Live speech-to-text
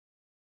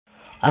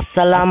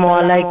আসসালামু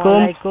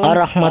আলাইকুম ওয়া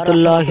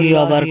রাহমাতুল্লাহি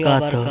ওয়া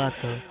বারাকাতুহু।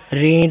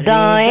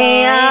 হৃদয়ে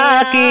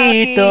আঁকি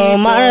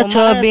তোমার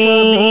ছবি,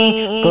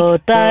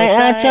 কোথায়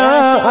আছো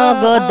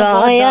গো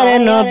দয়ার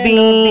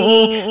নবী।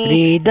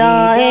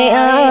 হৃদয়ে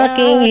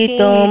আঁকি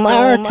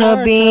তোমার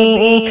ছবি,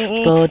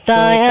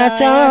 কোথায়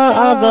আছো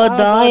গো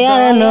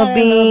দয়ার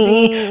নবী।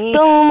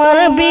 তোমার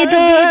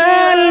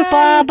বিধান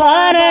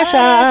পাবার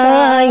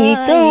আশায়,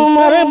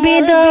 তোমার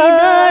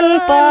বিধান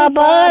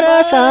পাবার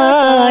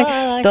আশায়,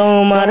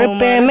 তোমার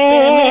প্রেমে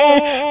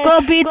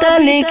কবিতা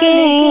লিখি।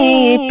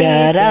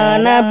 প্যারা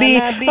নবী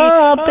ও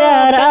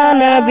প্যারা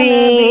নবী,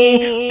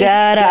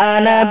 প্যারা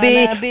নবী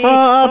ও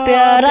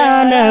প্যারা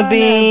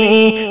নবী,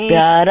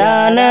 প্যারা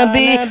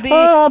নবী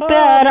ও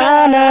প্যারা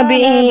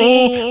নবী,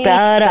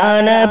 প্যারা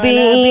নবী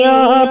ও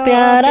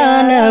প্যারা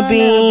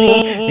নবী।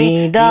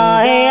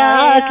 হৃদয়ে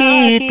আঁকি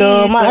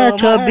তোমার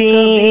ছবি,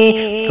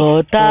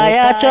 কোথায়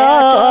আছো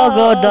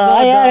গো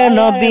দয়ার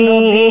নবী।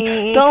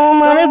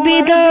 তোমার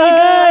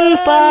বিধান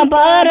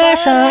পাবার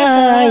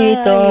আশায়,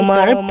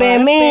 তোমার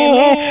প্রেমে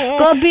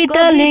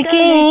কবিতা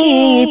লিখি।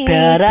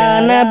 প্যারা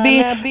নবী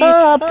ও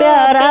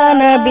প্যারা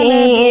নবী,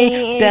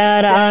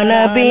 প্যারা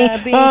নবী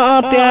ও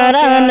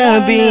প্যারা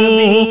নবী।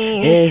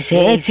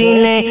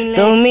 এসেছিলে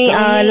তুমি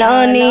আলো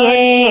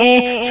নিয়ে,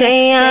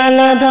 সেই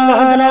আলো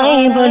ধরাই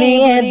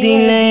ভরিয়ে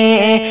দিলে।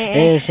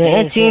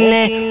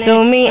 এসেছিলে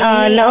তুমি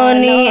আলো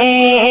নিয়ে,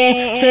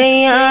 সেই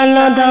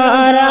আলো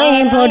ধরাই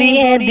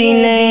ভরিয়ে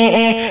দিলে।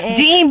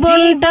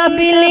 জীবনটা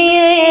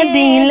বিলিয়ে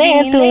দিলে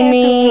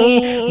তুমি,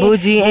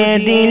 বুঝিয়ে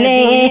দিলে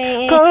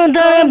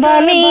খোদার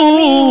বাণী।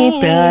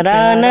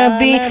 প্যারা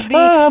নবী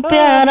ও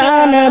প্যারা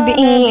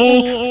নবী,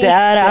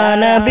 প্যারা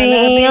নবী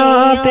ও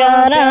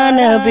প্যারা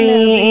নবী,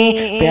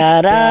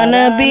 প্যারা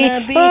নবী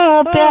ও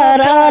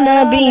প্যারা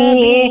নবী,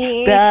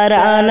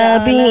 প্যারা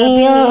নবী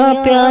ও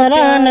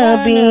প্যারা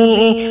নবী।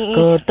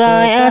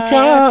 কোথায়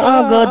আছো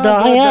গো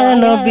দয়ার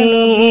নবী।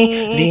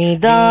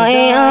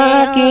 হৃদয়ে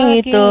আঁকি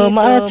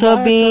তোমার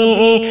ছবি,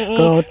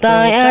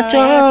 কোথায়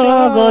আছো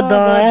গো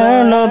দয়ার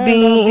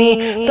নবী।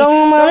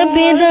 তোমার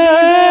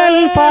বিধান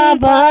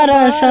পাবার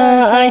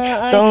আশায়,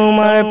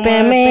 তোমার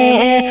প্রেমে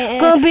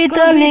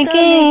কবিতা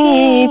লিখি।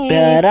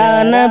 প্যারা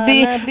নবী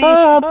ও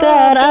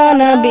প্যারা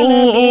নবী,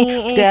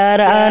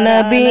 প্যারা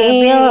নবী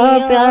ও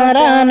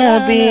প্যারা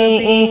নবী,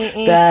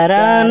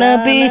 প্যারা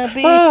নবী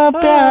ও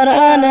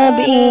প্যারা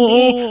নবী,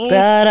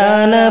 প্যারা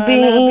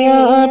নবী ও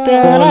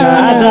প্যারা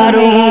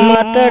নবী।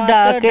 উম্মত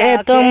ডাকে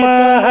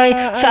তোমায়,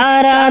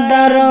 সারা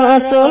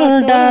রাসূল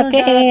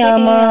ডাকে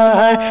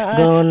আমার।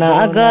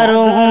 গুনাহগার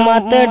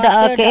উম্মত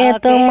ডাকে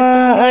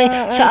তোমায়,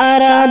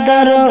 সারা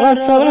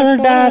রাসূল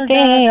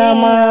ডাকে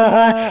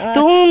আমার।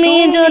 তুমি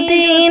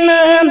যদি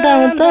না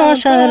দাও তো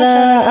সারা,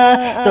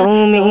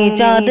 তুমি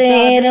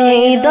চাঁদের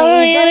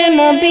দয়ার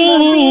নবী।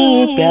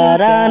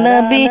 প্যারা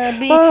নবী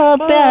ও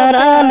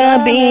প্যারা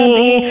নবী,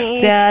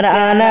 প্যারা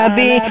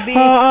নবী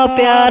ও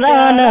প্যারা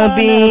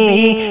নবী,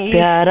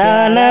 প্যারা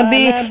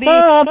নবী ও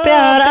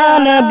প্যারা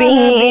নবী,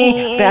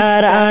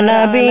 প্যারা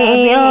নবী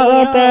ও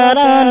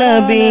প্যারা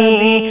নবী।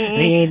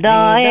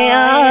 হৃদয়ে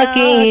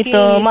আঁকি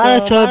তোমার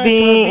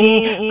ছবি,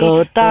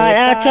 কোথায়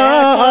আছো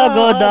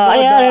গো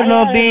দয়ার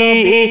নবী।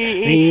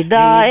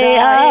 হৃদয়ে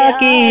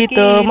আঁকি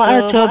তোমার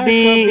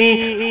ছবি,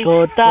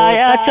 কোথায়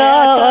আছো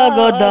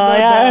গো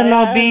দয়ার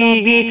নবী।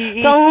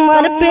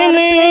 তোমার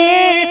প্রেমে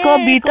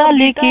কবিতা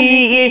লিখি।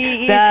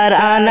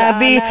 প্যারা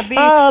নবী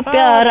ও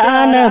প্যারা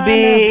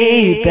নবী,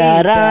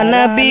 প্যারা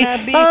নবী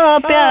ও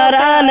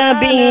প্যারা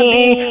নবী,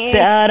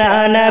 প্যারা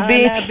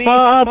নবী ও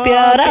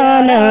প্যারা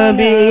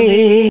নবী।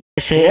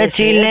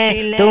 এসেছিলে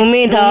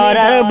তুমি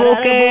ধরার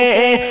বুকে,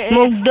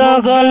 মুগ্ধ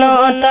হলো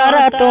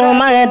তারা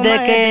তোমায়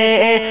দেখে।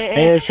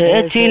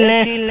 এসেছিলে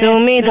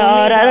তুমি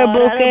ধরার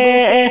বুকে,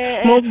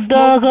 মুগ্ধ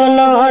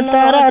হলো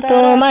তারা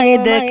তোমায়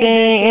দেখে।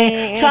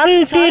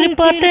 শান্তির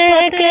পথে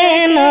কে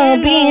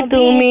নবী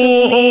তুমি,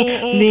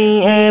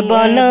 দিয়ে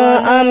বলো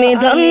আমি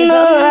ধন্য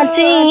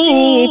আছি।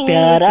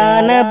 প্যারা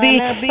নবী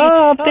ও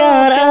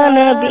প্যারা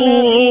নবী,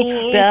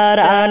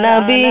 প্যারা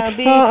নবী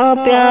ও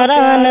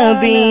প্যারা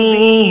নবী,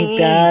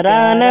 প্যারা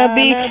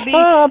নবী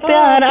ও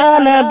প্যারা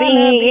নবী,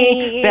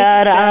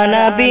 প্যারা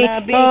নবী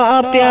ও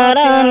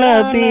প্যারা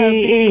নবী।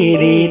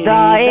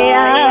 হৃদয়ে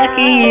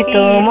আঁকি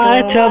তোমার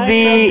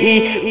ছবি,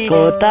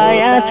 কোথায়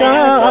আছো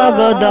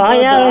গো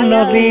দয়ার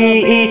নবী।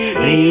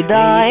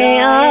 হৃদয়ে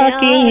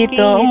আঁকি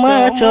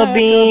তোমার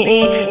ছবি,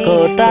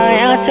 কোথায়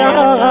আছো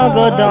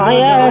গো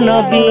দয়ার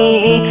নবী।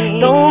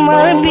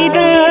 তোমার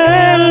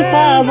বিধান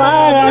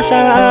পাবার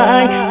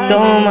আশায়,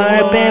 তোমার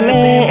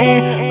প্রেমে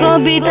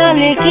কবিতা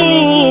লিখি।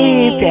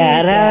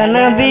 প্যারা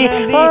নবী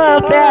ও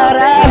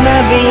প্যারা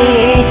নবী,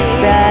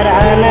 প্যারা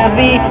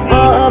নবী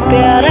ও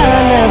প্যারা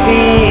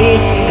নবী,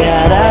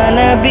 প্যারা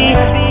নবী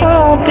ও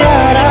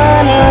প্যারা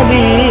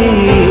নবী।